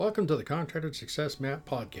Welcome to the Contractor Success Map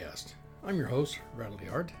podcast. I'm your host, Bradley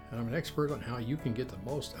Hart, and I'm an expert on how you can get the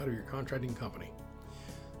most out of your contracting company.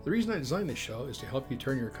 The reason I designed this show is to help you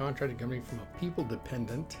turn your contracting company from a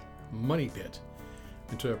people-dependent money pit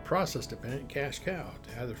into a process-dependent cash cow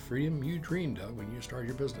to have the freedom you dreamed of when you started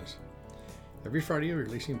your business. Every Friday, we're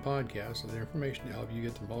releasing podcasts with information to help you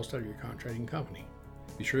get the most out of your contracting company.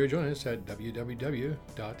 Be sure to join us at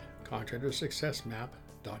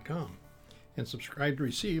www.contractorsuccessmap.com. and subscribe to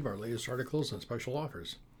receive our latest articles and special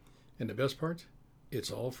offers. And the best part,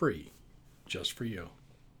 it's all free, just for you.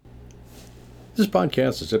 This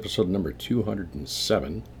podcast is episode number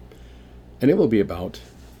 207, and it will be about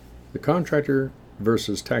the contractor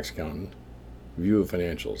versus tax accountant view of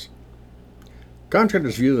financials.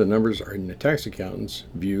 Contractors' view of the numbers and the tax accountant's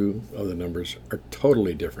view of the numbers are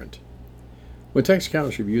totally different. When tax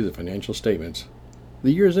accountants review the financial statements,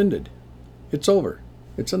 the year is ended. It's over.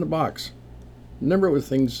 It's in the box. Number with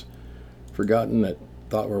things forgotten that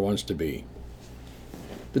thought were once to be.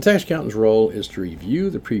 The tax accountant's role is to review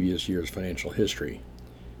the previous year's financial history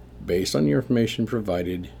based on the information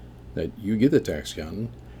provided that you give the tax accountant,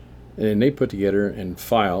 and then they put together and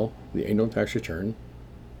file the annual tax return,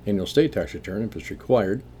 annual state tax return if it's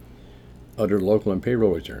required, other local and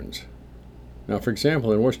payroll returns. Now, for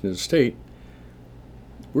example, in Washington State,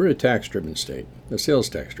 we're a tax-driven state, a sales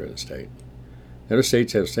tax-driven state. Other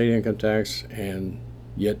states have state income tax, and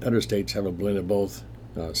yet other states have a blend of both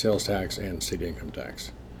sales tax and state income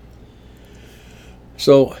tax.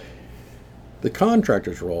 So the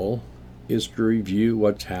contractor's role is to review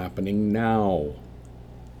what's happening now,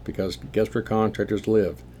 because guess where contractors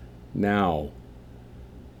live? Now.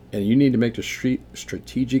 And you need to make the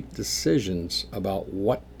strategic decisions about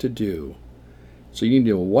what to do. So you need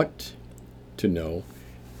to know what to know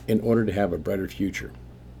in order to have a brighter future.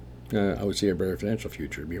 I would say a better financial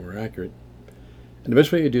future, to be more accurate. And the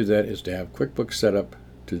best way to do that is to have QuickBooks set up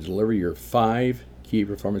to deliver your 5 key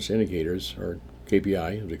performance indicators, or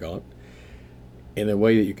KPI as we call it, in a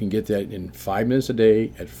way that you can get that in 5 minutes a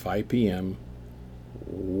day at 5 p.m.,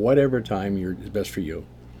 whatever time is best for you.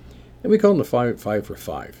 And we call them the 5 for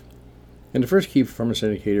 5. And the first key performance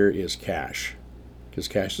indicator is cash, because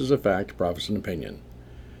cash is a fact, profit's an opinion.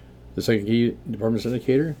 The second key performance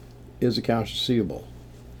indicator is accounts receivable.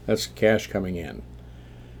 That's cash coming in.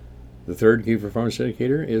 The third key performance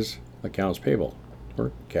indicator is accounts payable,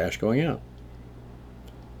 or cash going out.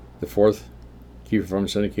 The fourth key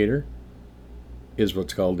performance indicator is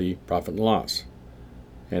what's called the profit and loss.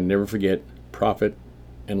 And never forget, profit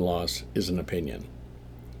and loss is an opinion.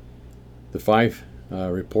 The 5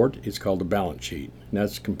 report is called the balance sheet, and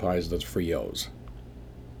that's comprised of 3 O's.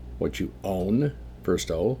 What you own, first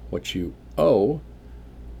O, what you owe,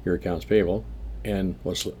 your accounts payable, and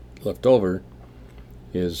what's left over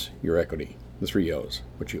is your equity, the 3 O's.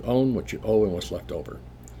 What you own, what you owe, and what's left over.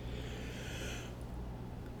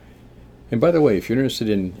 And by the way, if you're interested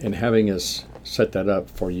in having us set that up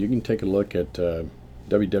for you, you can take a look at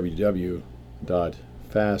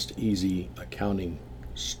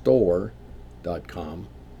www.fasteasyaccountingstore.com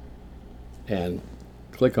and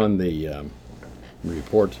click on the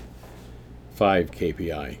report 5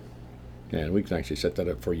 KPI. And we can actually set that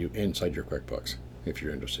up for you inside your QuickBooks if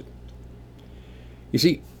you're interested. You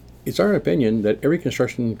see, it's our opinion that every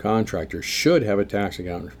construction contractor should have a tax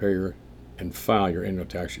accountant prepare and file your annual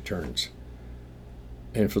tax returns.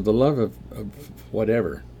 And for the love of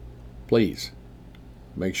whatever, please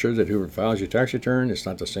make sure that whoever files your tax return is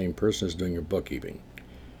not the same person as doing your bookkeeping.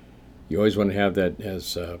 You always want to have that,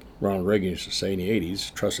 as Ronald Reagan used to say in the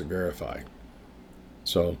 80s, trust and verify.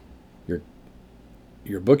 So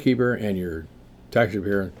your bookkeeper and your tax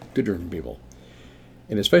preparer, 2 different people.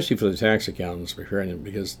 And especially for the tax accountants preparing it,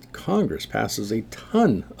 because Congress passes a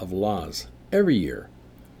ton of laws every year.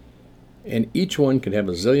 And each one could have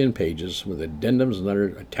a zillion pages with addendums and other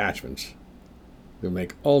attachments that will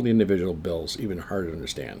make all the individual bills even harder to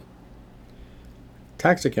understand.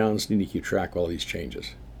 Tax accountants need to keep track of all these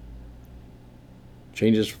changes.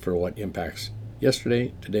 Changes for what impacts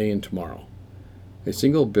yesterday, today, and tomorrow. A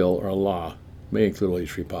single bill or a law may include all these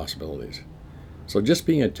 3 possibilities. So just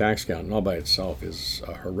being a tax accountant all by itself is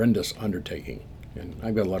a horrendous undertaking, and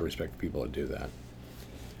I've got a lot of respect for people that do that.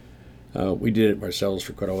 We did it ourselves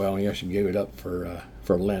for quite a while, and we actually gave it up for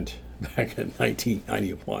Lent back in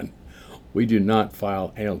 1991. We do not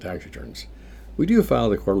file annual tax returns. We do file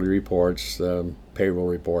the quarterly reports, payroll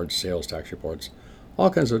reports, sales tax reports, all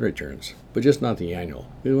kinds of returns, but just not the annual.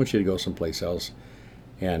 We want you to go someplace else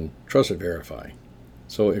and trust and verify.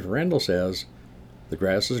 So if Randall says the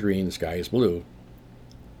grass is green, the sky is blue,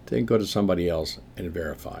 then go to somebody else and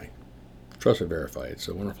verify. Trust and verify. It's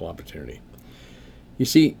a wonderful opportunity. You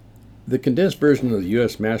see, the condensed version of the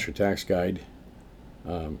U.S. Master Tax Guide,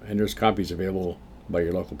 and there's copies available by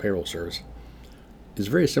your local payroll service, is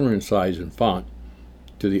very similar in size and font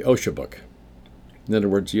to the OSHA book. In other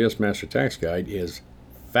words, the U.S. Master Tax Guide is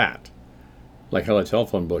fat, like how the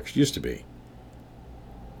telephone books used to be.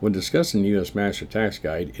 When discussing the U.S. Master Tax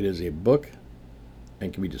Guide, it is a book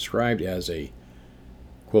and can be described as a,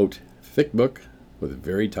 quote, thick book with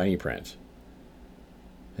very tiny print.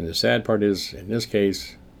 And the sad part is, in this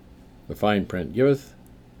case, the fine print giveth,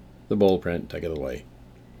 the bold print taketh away.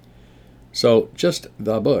 So just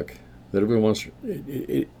the book that everyone wants,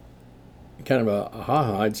 kind of a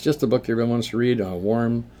ha-ha, it's just the book that everyone wants to read on a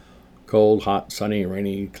warm, cold, hot, sunny,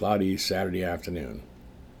 rainy, cloudy Saturday afternoon.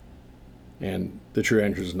 And the true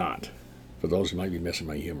answer is not, for those who might be missing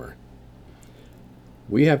my humor.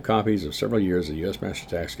 We have copies of several years of U.S. Master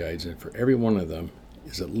Tax Guides, and for every one of them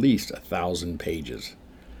is at least 1,000 pages.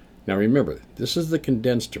 Now remember, this is the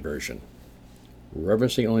condensed version,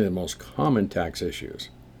 referencing only the most common tax issues.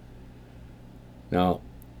 Now,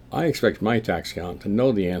 I expect my tax accountant to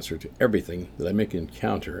know the answer to everything that I may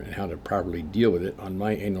encounter and how to properly deal with it on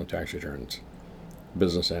my annual tax returns,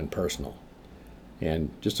 business and personal.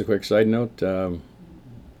 And just a quick side note,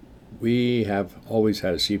 we have always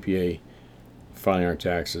had a CPA filing our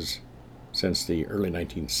taxes since the early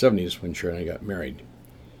 1970s when Sharon and I got married.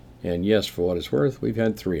 And yes, for what it's worth, we've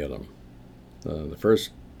had 3 of them. The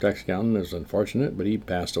first tax accountant is unfortunate, but he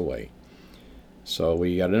passed away. So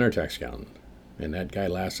we got another tax accountant, and that guy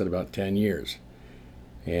lasted about 10 years.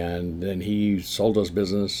 And then he sold us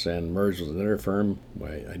business and merged with another firm.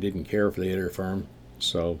 I didn't care for the other firm,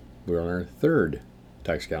 so we're on our 3rd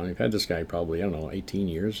tax accountant. We've had this guy probably, 18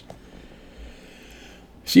 years.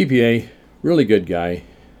 CPA, really good guy.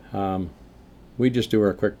 We just do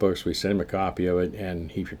our QuickBooks, we send him a copy of it, and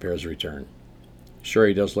he prepares a return. Sure,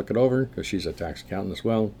 he does look it over, because she's a tax accountant as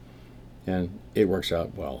well, and it works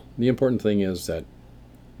out well. The important thing is that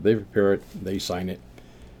they prepare it, they sign it,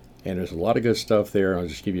 and there's a lot of good stuff there. I'll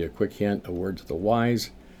just give you a quick hint, a word to the wise.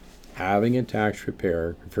 Having a tax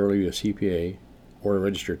preparer, preferably a CPA or a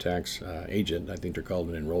registered tax agent, I think they're called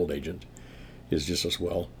an enrolled agent, is just as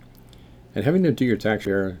well. And having them do your tax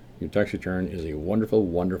return is a wonderful,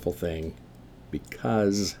 wonderful thing,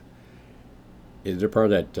 because they're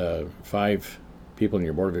part of that 5 people in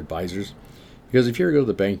your board of advisors. Because if you ever go to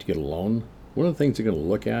the bank to get a loan, one of the things they're going to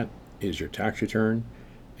look at is your tax return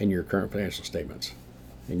and your current financial statements.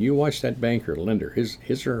 And you watch that banker, lender, his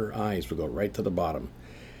or her eyes will go right to the bottom.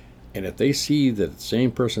 And if they see that the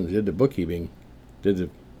same person that did the bookkeeping did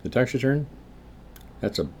the tax return,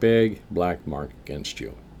 that's a big black mark against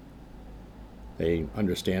you. They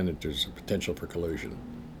understand that there's a potential for collusion.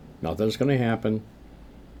 Not that it's going to happen,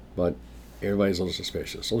 but everybody's a little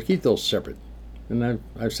suspicious. So we'll keep those separate. And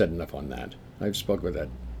I've said enough on that. I've spoken with that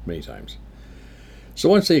many times. So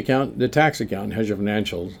once the tax accountant has your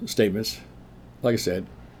financial statements, like I said,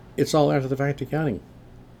 it's all after the fact accounting.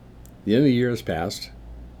 The end of the year has passed.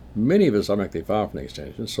 Many of us automatically file for an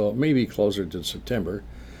extension, so it may be closer to September.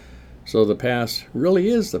 So the past really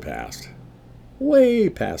is the past. Way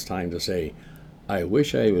past time to say, I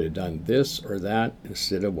wish I would have done this or that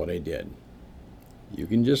instead of what I did. You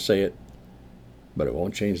can just say it, but it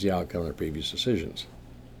won't change the outcome of the previous decisions.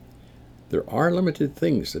 There are limited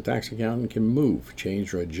things the tax accountant can move,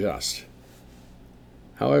 change, or adjust.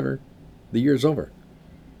 However, the year's over.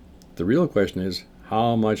 The real question is,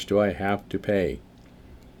 how much do I have to pay?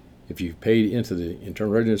 If you've paid into the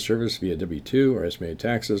Internal Revenue Service via W-2 or estimated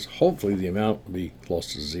taxes, hopefully the amount will be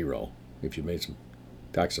close to 0 if you've made some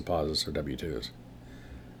tax deposits or W-2s.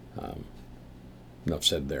 Enough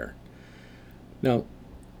said there. Now,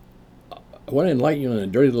 I want to enlighten you on a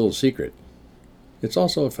dirty little secret. It's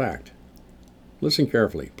also a fact. Listen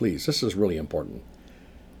carefully, please. This is really important.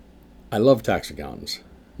 I love tax accountants.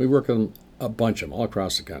 We work on a bunch of them all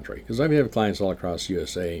across the country, because I have clients all across the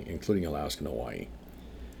USA, including Alaska and Hawaii.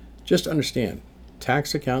 Just understand,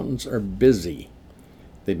 tax accountants are busy.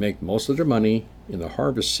 They make most of their money in the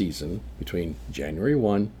harvest season between January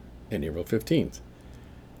 1 and April 15th.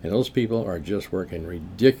 And those people are just working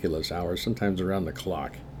ridiculous hours, sometimes around the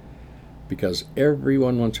clock, because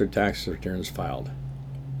everyone wants their tax returns filed.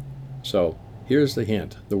 So here's the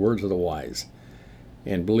hint, the words of the wise.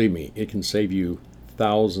 And believe me, it can save you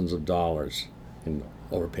thousands of dollars in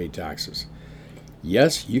overpaid taxes.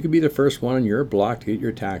 Yes, you could be the first one on your block to get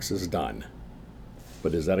your taxes done.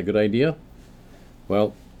 But is that a good idea?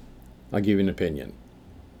 Well, I'll give you an opinion.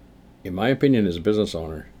 In my opinion, as a business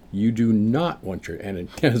owner, you do not want and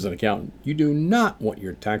as an accountant, you do not want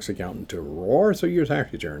your tax accountant to roar through your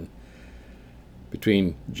tax return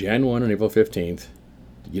between Jan 1 and April 15th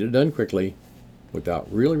to get it done quickly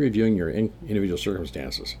without really reviewing your individual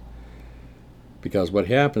circumstances. Because what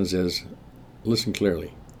happens is, listen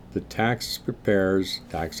clearly, the tax preparers,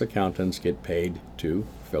 tax accountants get paid to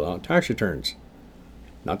fill out tax returns.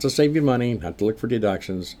 Not to save you money, not to look for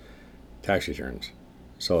deductions, tax returns.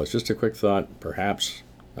 So it's just a quick thought. Perhaps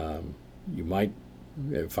you might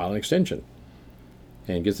file an extension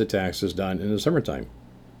and get the taxes done in the summertime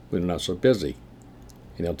when they're not so busy.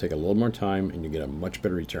 And it'll take a little more time and you get a much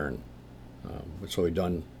better return. It's what we've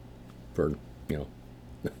done for,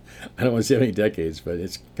 I don't want to say how many decades, but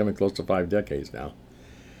it's coming close to 5 decades now.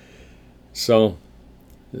 So,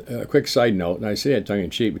 a quick side note, and I say that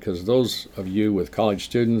tongue-in-cheek because those of you with college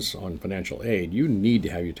students on financial aid, you need to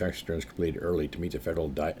have your tax returns completed early to meet the federal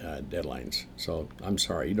deadlines. So, I'm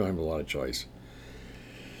sorry, you don't have a lot of choice.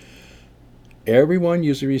 Everyone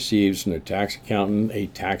usually receives from their tax accountant a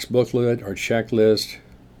tax booklet or checklist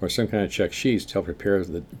or some kind of check sheets to help prepare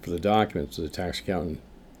for the documents that the tax accountant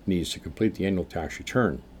needs to complete the annual tax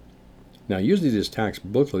return. Now, usually this tax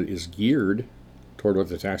booklet is geared toward what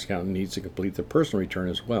the tax accountant needs to complete the personal return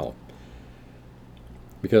as well.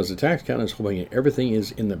 Because the tax accountant is hoping that everything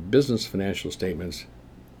is in the business financial statements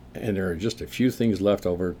and there are just a few things left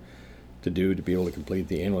over to do to be able to complete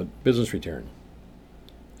the annual business return.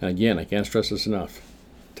 And again, I can't stress this enough.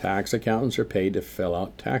 Tax accountants are paid to fill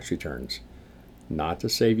out tax returns, not to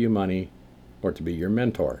save you money or to be your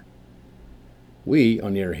mentor. We,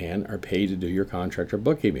 on the other hand, are paid to do your contractor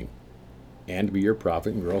bookkeeping and to be your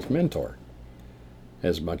profit and growth mentor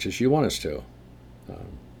as much as you want us to.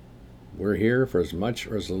 We're here for as much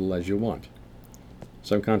or as little as you want.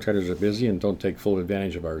 Some contractors are busy and don't take full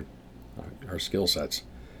advantage of our skill sets.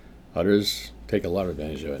 Others take a lot of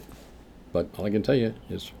advantage of it. But all I can tell you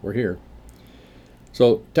is we're here.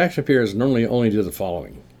 So tax preparers normally only do the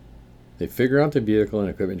following. They figure out the vehicle and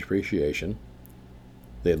equipment depreciation.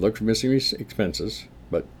 They look for missing expenses,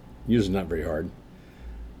 but usually not very hard.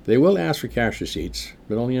 They will ask for cash receipts,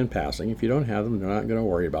 but only in passing. If you don't have them, they're not going to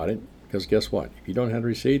worry about it, because guess what? If you don't have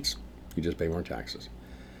receipts, you just pay more taxes.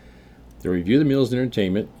 They review the meals and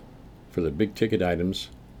entertainment for the big ticket items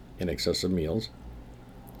and excessive meals.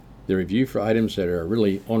 They review for items that are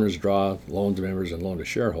really owner's draw, loan to members, and loan to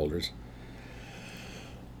shareholders.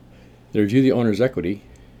 They review the owner's equity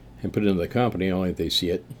and put it into the company only if they see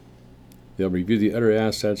it. They'll review the other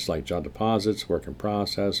assets like job deposits, work in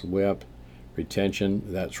process, WIP,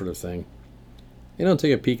 retention, that sort of thing. And they'll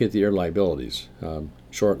take a peek at the other liabilities,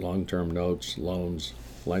 short, long-term notes, loans,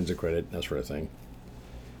 lines of credit, that sort of thing.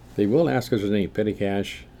 They will ask us if there's any petty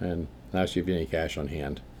cash and ask you if you have any cash on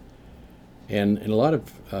hand. And in a lot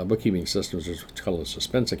of bookkeeping systems, there's what's called a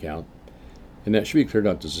suspense account, and that should be cleared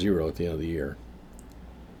out to zero at the end of the year.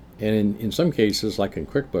 And in some cases, like in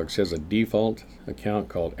QuickBooks, has a default account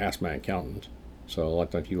called Ask My Accountant. So a lot of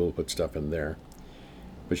times people will put stuff in there.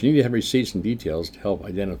 But you need to have receipts and details to help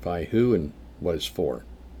identify who and what it's for.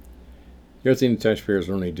 The other thing the tax preparers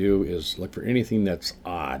normally do is look for anything that's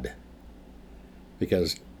odd.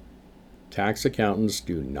 Because tax accountants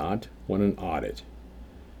do not want an audit.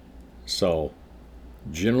 So,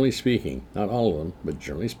 generally speaking, not all of them, but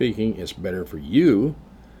generally speaking, it's better for you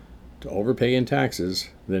to overpay in taxes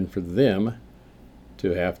than for them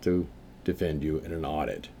to have to defend you in an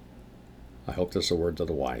audit. I hope that's a word to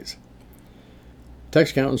the wise. Tax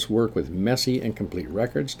accountants work with messy and complete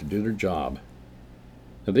records to do their job.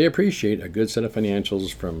 Now, they appreciate a good set of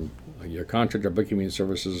financials from your contractor bookkeeping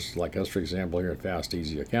services like us, for example, here at Fast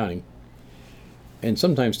Easy Accounting. And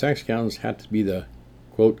sometimes tax accountants have to be the,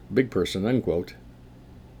 quote, big person, unquote,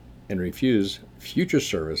 and refuse future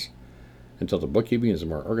service until the bookkeeping is a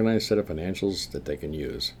more organized set of financials that they can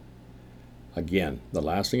use. Again, the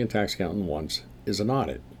last thing a tax accountant wants is an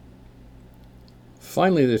audit.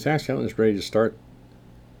 Finally, the tax accountant is ready to start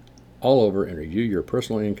all over and review your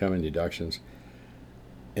personal income and deductions,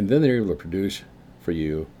 and then they're able to produce for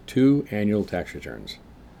you 2 annual tax returns,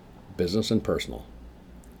 business and personal.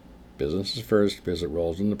 Business is first because it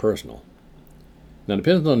rolls into personal. Now, it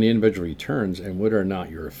depends on the individual returns and whether or not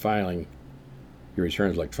you're filing your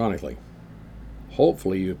returns electronically.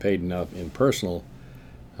 Hopefully, you paid enough in personal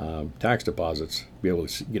tax deposits to be able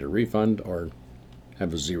to get a refund or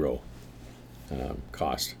have a zero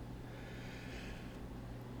cost.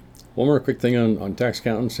 One more quick thing on tax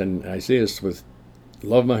accountants, and I say this with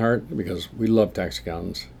love in my heart because we love tax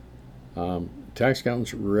accountants. Tax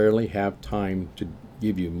accountants rarely have time to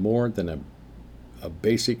give you more than a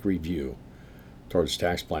basic review towards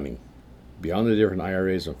tax planning, beyond the different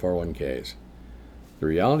IRAs and 401ks. The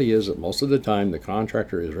reality is that most of the time the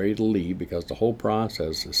contractor is ready to leave because the whole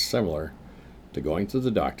process is similar to going to the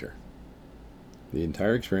doctor. The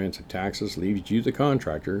entire experience of taxes leaves you, the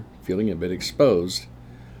contractor, feeling a bit exposed,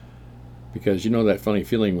 because you know that funny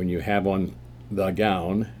feeling when you have on the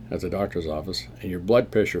gown at the doctor's office and your blood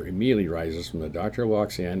pressure immediately rises when the doctor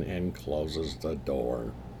walks in and closes the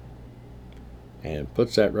door and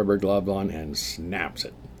puts that rubber glove on and snaps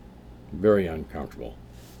it. Very uncomfortable.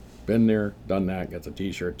 Been there, done that, got the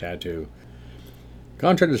t-shirt, tattoo.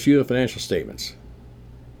 Contractors view the financial statements.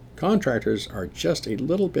 Contractors are just a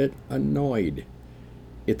little bit annoyed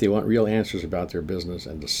if they want real answers about their business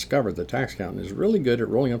and discover the tax accountant is really good at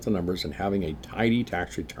rolling up the numbers and having a tidy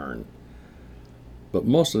tax return. But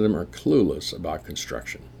most of them are clueless about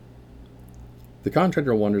construction. The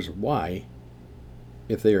contractor wonders why,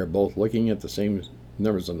 if they are both looking at the same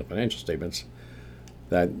numbers on the financial statements,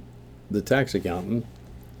 that the tax accountant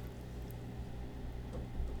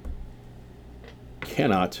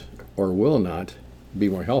cannot or will not be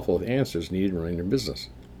more helpful with answers needed in running their business.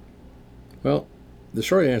 Well, the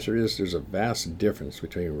short answer is there's a vast difference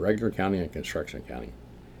between regular accounting and construction accounting.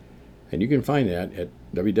 And you can find that at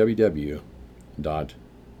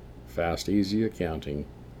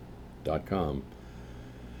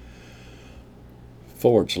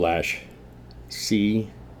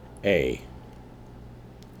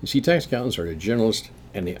You see, tax accountants are a generalist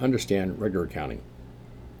and they understand regular accounting.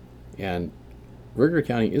 And regular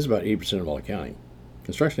accounting is about 80% of all accounting.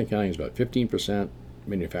 Construction accounting is about 15%,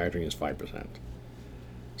 manufacturing is 5%.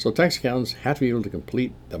 So tax accountants have to be able to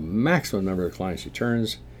complete the maximum number of clients'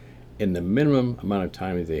 returns in the minimum amount of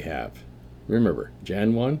time that they have. Remember,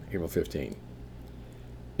 Jan 1, April 15.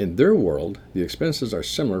 In their world, the expenses are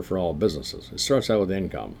similar for all businesses. It starts out with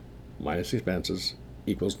income minus expenses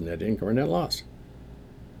equals net income or net loss.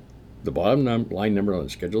 The bottom line number on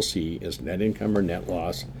Schedule C is net income or net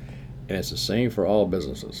loss, and it's the same for all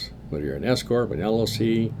businesses, whether you're an S Corp, an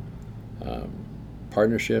LLC,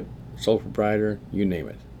 partnership, sole proprietor, you name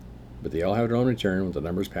it. But they all have their own return with the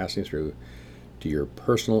numbers passing through to your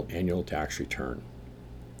personal annual tax return.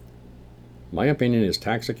 My opinion is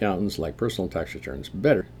tax accountants like personal tax returns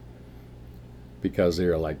better because they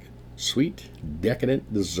are like sweet,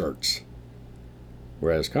 decadent desserts,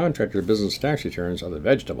 whereas contractor business tax returns are the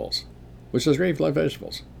vegetables, which is great if you love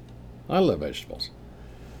vegetables. I love vegetables.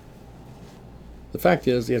 The fact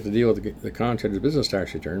is they have to deal with the contractor's business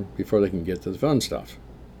tax return before they can get to the fun stuff.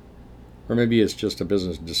 Or maybe it's just a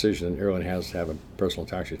business decision. Everyone has to have a personal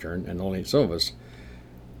tax return, and only some of us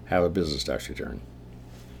have a business tax return.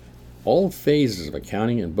 All phases of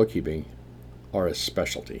accounting and bookkeeping are a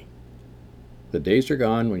specialty. The days are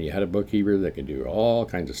gone when you had a bookkeeper that could do all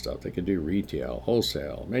kinds of stuff. They could do retail,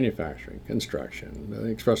 wholesale, manufacturing, construction,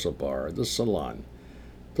 the espresso bar, the salon.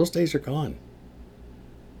 Those days are gone.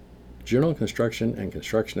 General construction and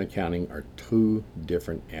construction accounting are two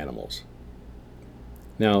different animals.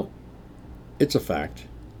 Now, it's a fact.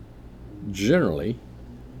 Generally,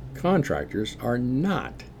 contractors are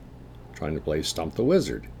not trying to play Stump the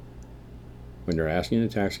Wizard when they're asking the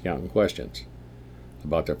tax accountant questions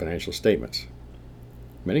about their financial statements.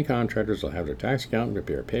 Many contractors will have their tax accountant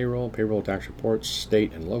prepare payroll tax reports,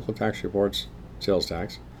 state and local tax reports, sales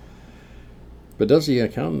tax. But does the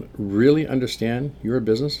accountant really understand your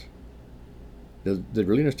business? Does they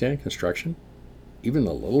really understand construction? Even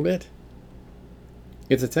a little bit?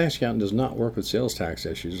 If the tax accountant does not work with sales tax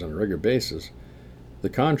issues on a regular basis, the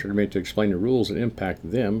contractor may have to explain the rules that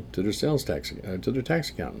impact them to their to their tax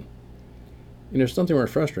accountant. And there's something more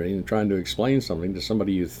frustrating than trying to explain something to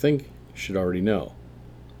somebody you think should already know.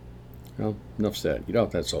 Well, enough said. Get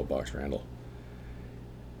off that soapbox, Randall.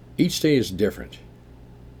 Each state is different.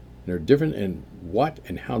 They're different in what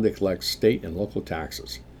and how they collect state and local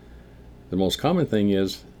taxes. The most common thing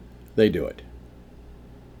is they do it.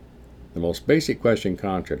 The most basic question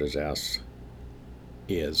contractors ask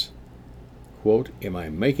is, quote, am I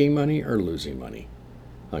making money or losing money,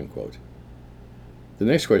 unquote. The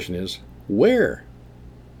next question is, where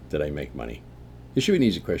did I make money? It should be an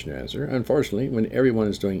easy question to answer. Unfortunately, when everyone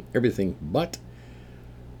is doing everything but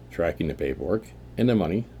tracking the paperwork and the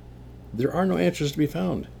money, there are no answers to be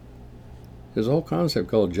found. There's a whole concept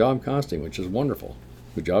called job costing, which is wonderful.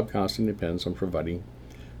 The job costing depends on providing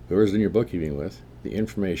whoever's in your bookkeeping with the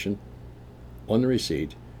information on the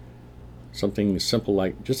receipt, something simple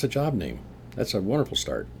like just a job name. That's a wonderful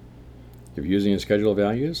start. If you're using a schedule of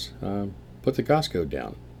values, put the cost code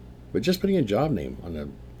down. But just putting a job name on the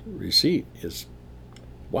receipt is,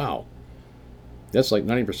 wow, that's like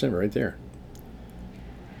 90% right there.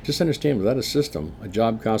 Just understand, without a system, a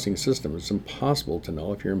job costing system, it's impossible to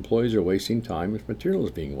know if your employees are wasting time, if material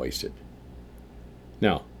is being wasted.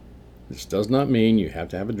 Now, this does not mean you have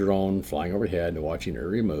to have a drone flying overhead and watching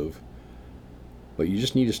every move. But you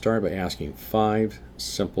just need to start by asking 5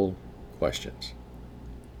 simple questions.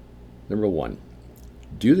 Number 1,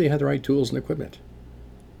 do they have the right tools and equipment?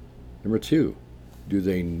 Number 2, do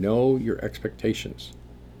they know your expectations?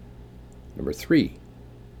 Number 3,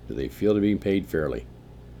 do they feel they're being paid fairly?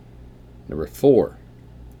 Number 4,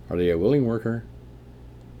 are they a willing worker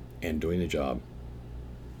and doing the job?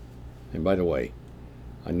 And by the way,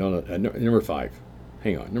 I know that number 5,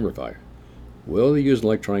 number 5, will they use an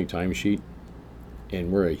electronic timesheet?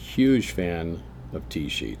 And we're a huge fan of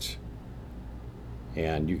T-sheets.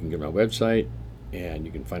 And you can go to my website and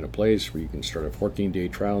you can find a place where you can start a 14-day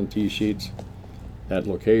trial on T-sheets. That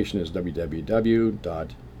location is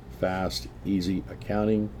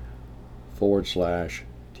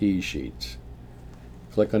www.fasteasyaccounting.com/T-sheets.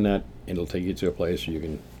 Click on that and it'll take you to a place where you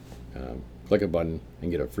can click a button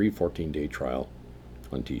and get a free 14-day trial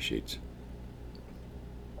on T-sheets.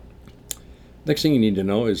 Next thing you need to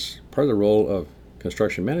know is part of the role of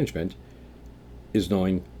construction management is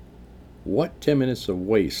knowing what 10 minutes of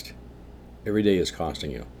waste every day is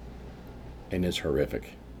costing you, and it's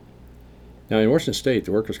horrific. Now, in Washington State,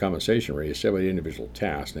 the workers' compensation rate is set by the individual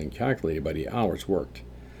task and calculated by the hours worked.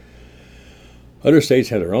 Other states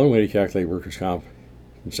have their own way to calculate workers'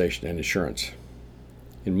 compensation and insurance.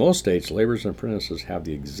 In most states, laborers and apprentices have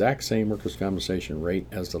the exact same workers' compensation rate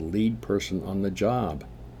as the lead person on the job.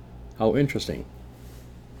 How interesting.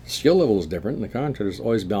 Skill level is different, and the contractor is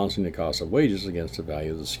always balancing the cost of wages against the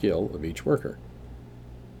value of the skill of each worker.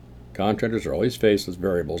 Contractors are always faced with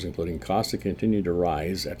variables, including costs that continue to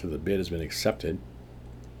rise after the bid has been accepted.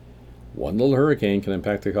 One little hurricane can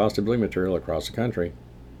impact the cost of building material across the country.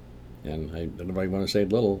 And I don't know if I want to say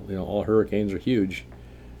little, all hurricanes are huge.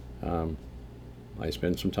 I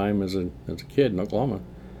spent some time as a kid in Oklahoma,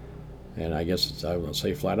 and I guess I will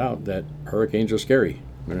say flat out that hurricanes are scary,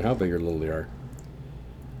 no matter how big or little they are.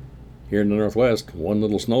 Here in the Northwest, one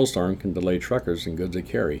little snowstorm can delay truckers and goods they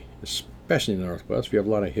carry, especially in the Northwest. We have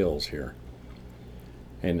a lot of hills here.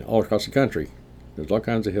 And all across the country, there's all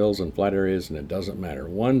kinds of hills and flat areas, and it doesn't matter.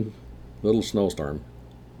 One little snowstorm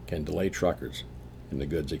can delay truckers and the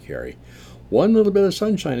goods they carry. One little bit of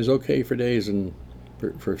sunshine is okay for days and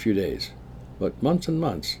for a few days, but months and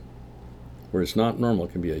months where it's not normal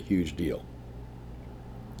can be a huge deal.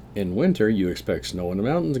 In winter, you expect snow in the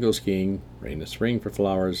mountains to go skiing, rain in the spring for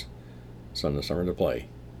flowers, sun in the summer to play,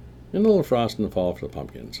 and a little frost in the fall for the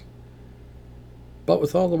pumpkins. But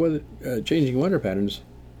with all the weather, changing weather patterns,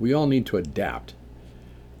 we all need to adapt.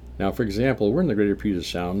 Now, for example, we're in the greater Puget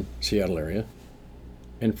Sound, Seattle area,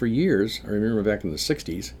 and for years, I remember back in the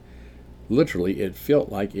 60s, literally it felt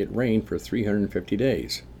like it rained for 350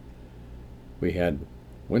 days. We had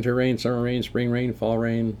winter rain, summer rain, spring rain, fall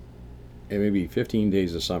rain, and maybe 15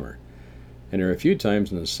 days of summer. And there were a few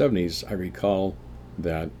times in the 70s I recall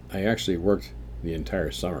that I actually worked the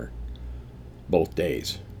entire summer, both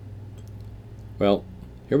days. Well,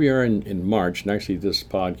 here we are in March, and actually this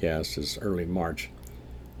podcast is early March,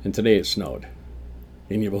 and today it snowed.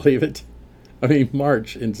 Can you believe it? I mean,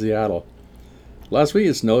 March in Seattle. Last week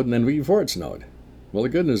it snowed, and then the week before it snowed. Well, the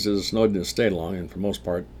good news is the snow didn't stay long, and for the most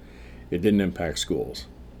part, it didn't impact schools.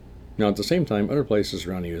 Now, at the same time, other places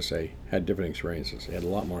around the USA had different experiences. They had a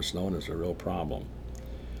lot more snow, and it was a real problem.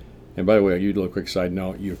 And by the way, I'll give you a little quick side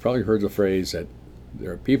note. You've probably heard the phrase that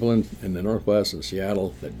there are people in the Northwest and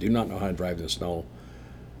Seattle that do not know how to drive in the snow.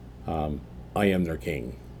 I am their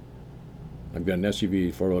king. I've got an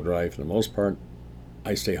SUV, four-wheel drive. For the most part,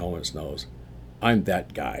 I stay home when it snows. I'm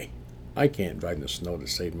that guy. I can't drive in the snow to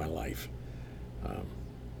save my life.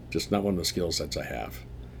 Just not one of the skill sets I have.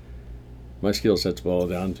 My skill sets boil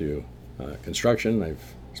down to construction.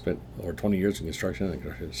 I've spent over 20 years in construction and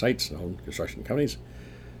construction sites and owned construction companies.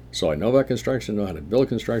 So I know about construction, know how to build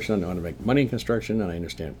construction, I know how to make money in construction, and I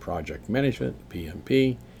understand project management,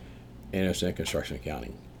 PMP, and I understand construction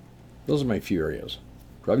accounting. Those are my few areas.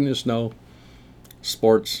 Driving in the snow,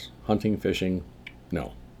 sports, hunting, fishing,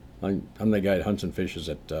 no. I'm the guy that hunts and fishes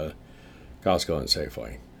at Costco and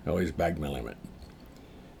Safeway. I always bag my limit.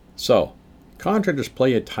 So, contractors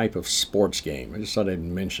play a type of sports game. I just thought I'd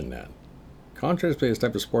mention that. Contractors play this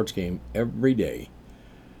type of sports game every day,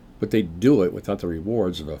 but they do it without the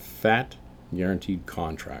rewards of a fat, guaranteed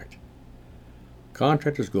contract.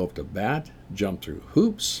 Contractors go up to bat, jump through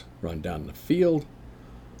hoops, run down the field,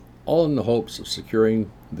 all in the hopes of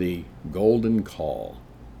securing the golden call,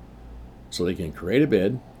 so they can create a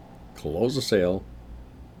bid, close the sale,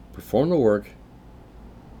 perform the work,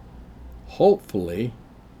 hopefully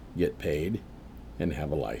get paid, and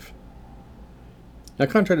have a life. Now,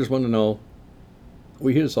 contractors want to know,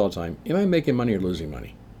 we hear this all the time, am I making money or losing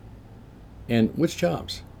money? And which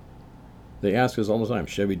jobs? They ask us all the time,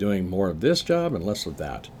 should I be doing more of this job and less of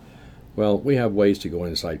that? Well, we have ways to go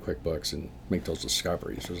inside QuickBooks and make those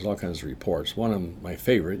discoveries. There's all kinds of reports. One of my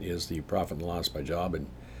favorite is the profit and loss by job and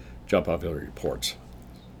job profitability reports.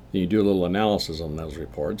 Then you do a little analysis on those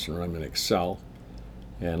reports and run them in Excel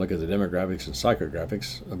and look at the demographics and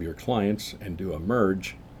psychographics of your clients and do a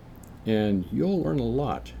merge, and you'll learn a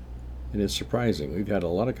lot. And it's surprising. We've had a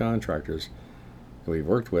lot of contractors that we've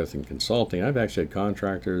worked with in consulting. I've actually had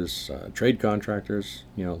contractors, trade contractors,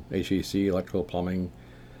 HVAC, electrical, plumbing,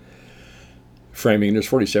 framing. There's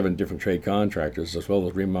 47 different trade contractors as well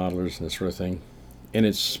as remodelers and this sort of thing. And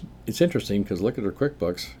it's interesting because look at our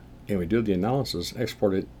QuickBooks and we do the analysis,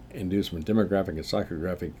 export it, and do some demographic and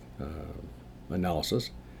psychographic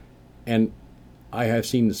analysis. And I have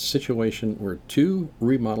seen the situation where two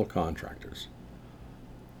remodel contractors,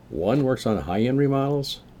 one works on high-end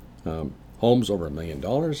remodels, homes over $1 million,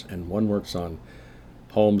 and one works on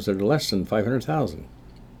homes that are less than $500,000.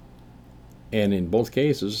 And in both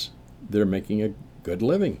cases, they're making a good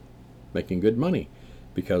living, making good money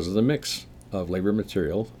because of the mix of labor,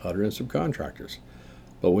 material, other and subcontractors.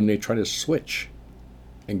 But when they try to switch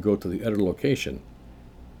and go to the other location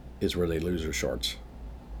is where they lose their shorts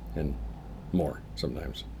and more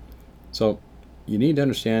sometimes. So you need to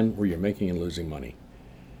understand where you're making and losing money.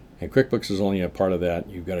 And QuickBooks is only a part of that.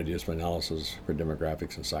 You've got to do some analysis for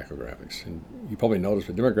demographics and psychographics. And you probably notice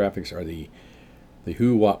the demographics are the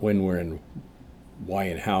who, what, when, where, and why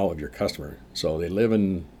and how of your customer. So they live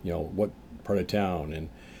in, what part of town, and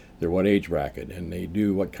they're what age bracket, and they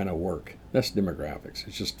do what kind of work. That's demographics.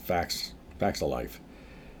 It's just facts of life.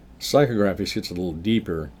 Psychographics gets a little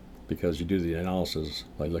deeper because you do the analysis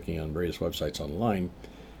by looking on various websites online,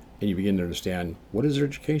 and you begin to understand what is their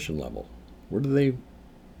education level, where do they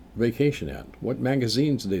vacation at, what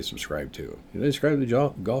magazines do they subscribe to, do they subscribe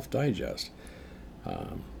to Golf Digest,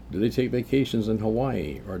 do they take vacations in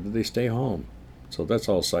Hawaii, or do they stay home? So that's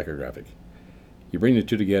all psychographic. You bring the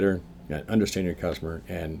two together, you understand your customer,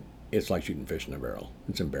 and it's like shooting fish in a barrel.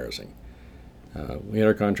 It's embarrassing. We had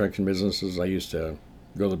our contracting businesses. I used to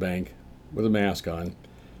go to the bank with a mask on,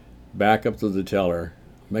 back up to the teller,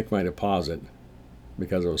 make my deposit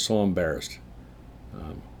because I was so embarrassed.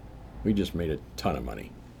 We just made a ton of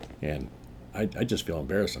money. And I just feel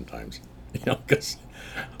embarrassed sometimes, because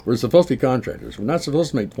we're supposed to be contractors. We're not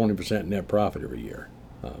supposed to make 20% net profit every year.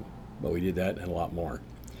 But we did that and a lot more.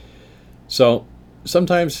 So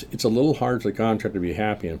sometimes it's a little hard for the contractor to be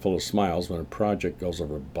happy and full of smiles when a project goes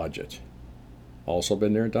over budget. Also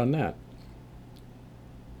been there and done that.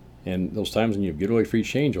 And those times when you give away free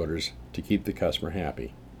change orders to keep the customer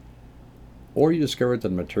happy. Or you discover that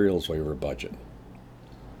the materials way over budget.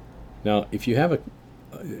 Now, if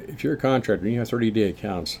you're a contractor and you have 30-day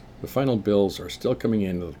accounts, the final bills are still coming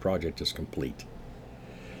in until the project is complete.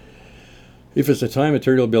 If it's a time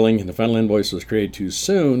material billing and the final invoice was created too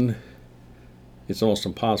soon, it's almost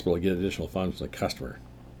impossible to get additional funds from the customer.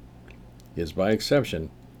 It is by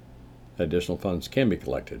exception that additional funds can be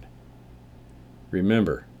collected.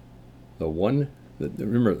 Remember, the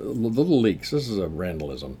little leaks, this is a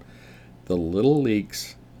Randallism, the little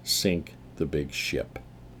leaks sink the big ship.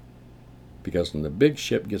 Because when the big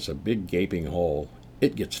ship gets a big gaping hole,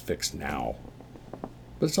 it gets fixed now.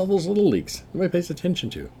 But it's all those little leaks nobody pays attention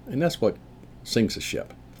to, and that's what sinks a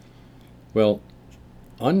ship. Well,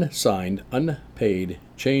 unsigned, unpaid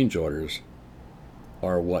change orders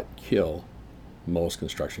are what kill most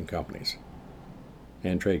construction companies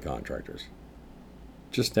and trade contractors.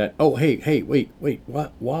 Just that, wait,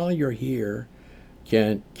 while you're here,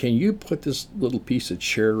 can you put this little piece of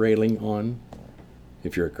chair railing on?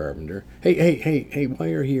 If you're a carpenter, hey, while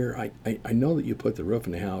you're here, I know that you put the roof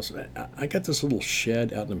in the house. I got this little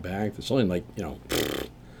shed out in the back that's only like,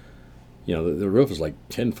 the roof is like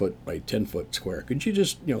 10 foot by 10 foot square. Could you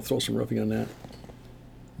just, throw some roofing on that?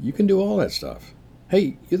 You can do all that stuff.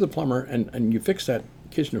 Hey, you're the plumber, and you fix that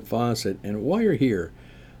kitchen faucet, and while you're here,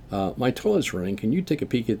 my toilet's running. Can you take a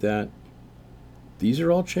peek at that? These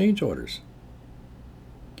are all change orders.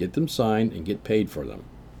 Get them signed and get paid for them,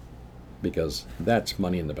 because that's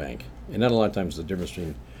money in the bank. And that a lot of times is the difference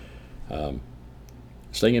between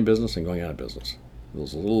staying in business and going out of business.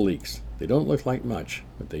 Those little leaks. They don't look like much,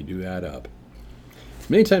 but they do add up.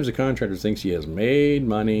 Many times the contractor thinks he has made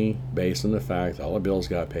money based on the fact all the bills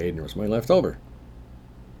got paid and there was money left over.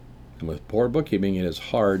 And with poor bookkeeping, it is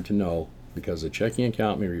hard to know because the checking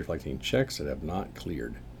account may be reflecting checks that have not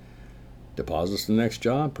cleared. Deposits to the next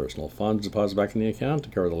job, personal funds deposited back in the account to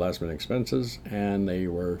cover the last minute expenses, and they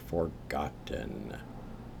were forgotten.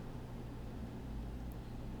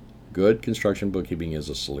 Good construction bookkeeping is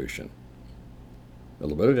a solution. A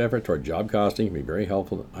little bit of effort toward job costing can be very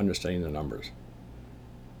helpful in understanding the numbers.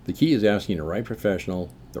 The key is asking the right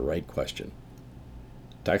professional the right question.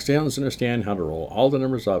 Tax accountants understand how to roll all the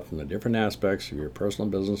numbers up from the different aspects of your personal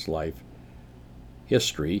business life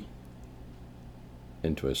history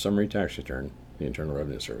into a summary tax return in the Internal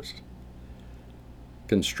Revenue Service.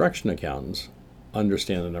 Construction accountants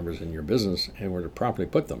understand the numbers in your business and where to properly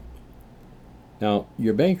put them. Now,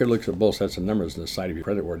 your banker looks at both sets of numbers and decides if you're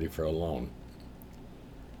creditworthy for a loan.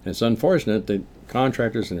 And it's unfortunate that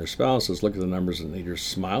contractors and their spouses look at the numbers and either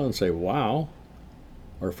smile and say, wow,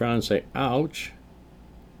 or frown and say, ouch,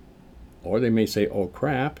 or they may say, oh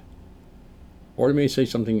crap, or they may say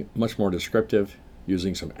something much more descriptive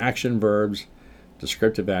using some action verbs,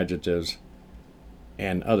 descriptive adjectives,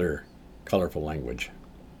 and other colorful language.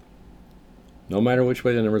 No matter which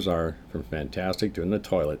way the numbers are, from fantastic to in the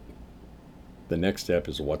toilet, the next step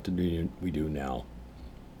is what do we do now.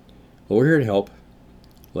 Well, we're here to help.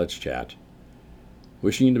 Let's chat.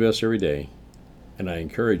 Wishing you the best every day, and I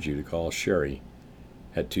encourage you to call Sherry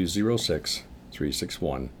at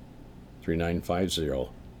 206-361-3950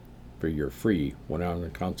 for your free 1-hour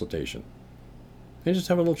consultation. And just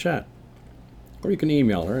have a little chat. Or you can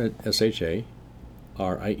email her at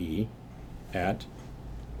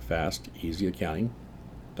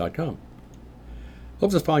sharie@fasteasyaccounting.com.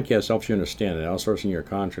 Hope this podcast helps you understand that outsourcing your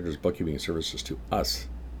contractor's bookkeeping services to us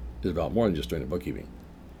is about more than just doing the bookkeeping.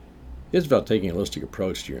 It's about taking a holistic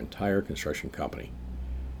approach to your entire construction company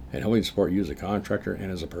and helping support you as a contractor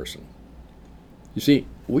and as a person. You see,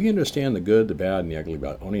 we understand the good, the bad, and the ugly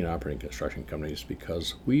about owning and operating construction companies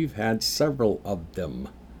because we've had several of them.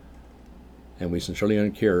 And we sincerely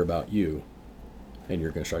care about you and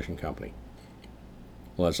your construction company.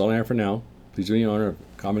 Well, that's all I have for now. Please do me the honor of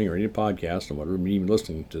commenting or rating the podcast on whatever medium you're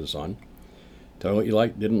listening to this on. Tell me what you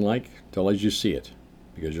liked, didn't like, tell us you see it,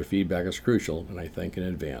 because your feedback is crucial, and I thank in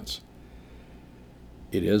advance.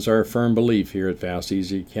 It is our firm belief here at Fast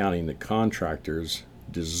Easy Accounting that contractors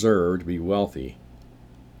deserve to be wealthy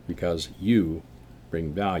because you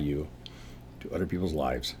bring value to other people's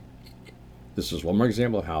lives. This is one more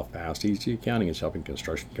example of how Fast Easy Accounting is helping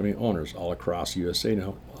construction company owners all across the USA,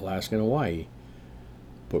 Alaska, and Hawaii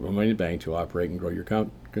put more money in the bank to operate and grow your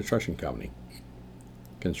construction company.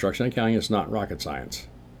 Construction accounting is not rocket science.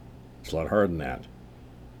 It's a lot harder than that,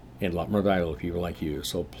 and a lot more valuable to people like you,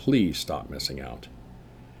 so please stop missing out.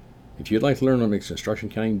 If you'd like to learn what makes construction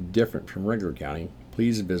accounting different from regular accounting,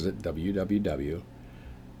 please visit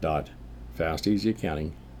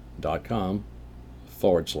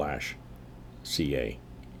www.fasteasyaccounting.com/CA.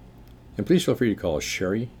 And please feel free to call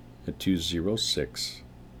Sherry at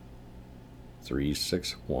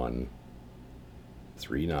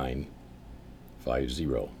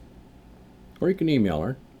 206-361-3950. Or you can email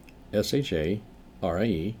her,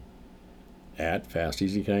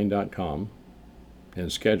 sharie@fasteasyaccounting.com, and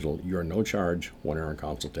schedule your no-charge 1-hour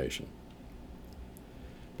consultation.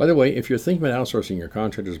 By the way, if you're thinking about outsourcing your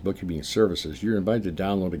contractor's bookkeeping services, you're invited to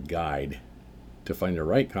download a guide to find the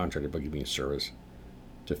right contractor bookkeeping service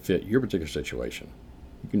to fit your particular situation.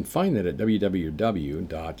 You can find that at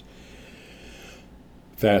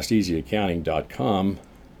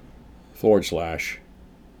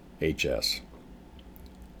www.fasteasyaccounting.com/HS.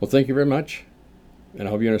 Well, thank you very much, and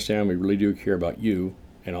I hope you understand we really do care about you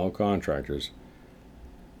and all contractors,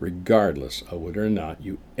 regardless of whether or not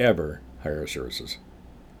you ever hire our services.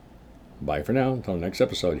 Bye for now, until the next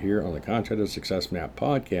episode here on the Contractor Success Map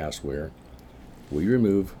podcast, where we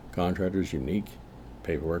remove contractors' unique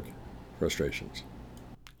paperwork frustrations.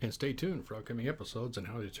 And stay tuned for upcoming episodes on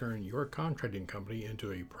how to turn your contracting company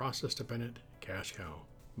into a process-dependent cash cow.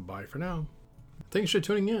 Bye for now. Thanks for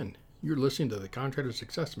tuning in. You're listening to the Contractor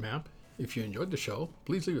Success Map. If you enjoyed the show,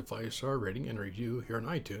 please leave a 5-star rating and review here on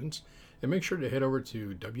iTunes, and make sure to head over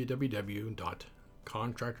to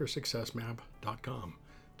www.contractorsuccessmap.com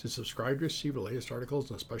to subscribe to receive the latest articles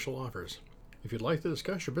and special offers. If you'd like to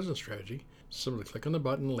discuss your business strategy, simply click on the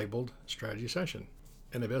button labeled Strategy Session.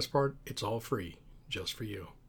 And the best part, it's all free, just for you.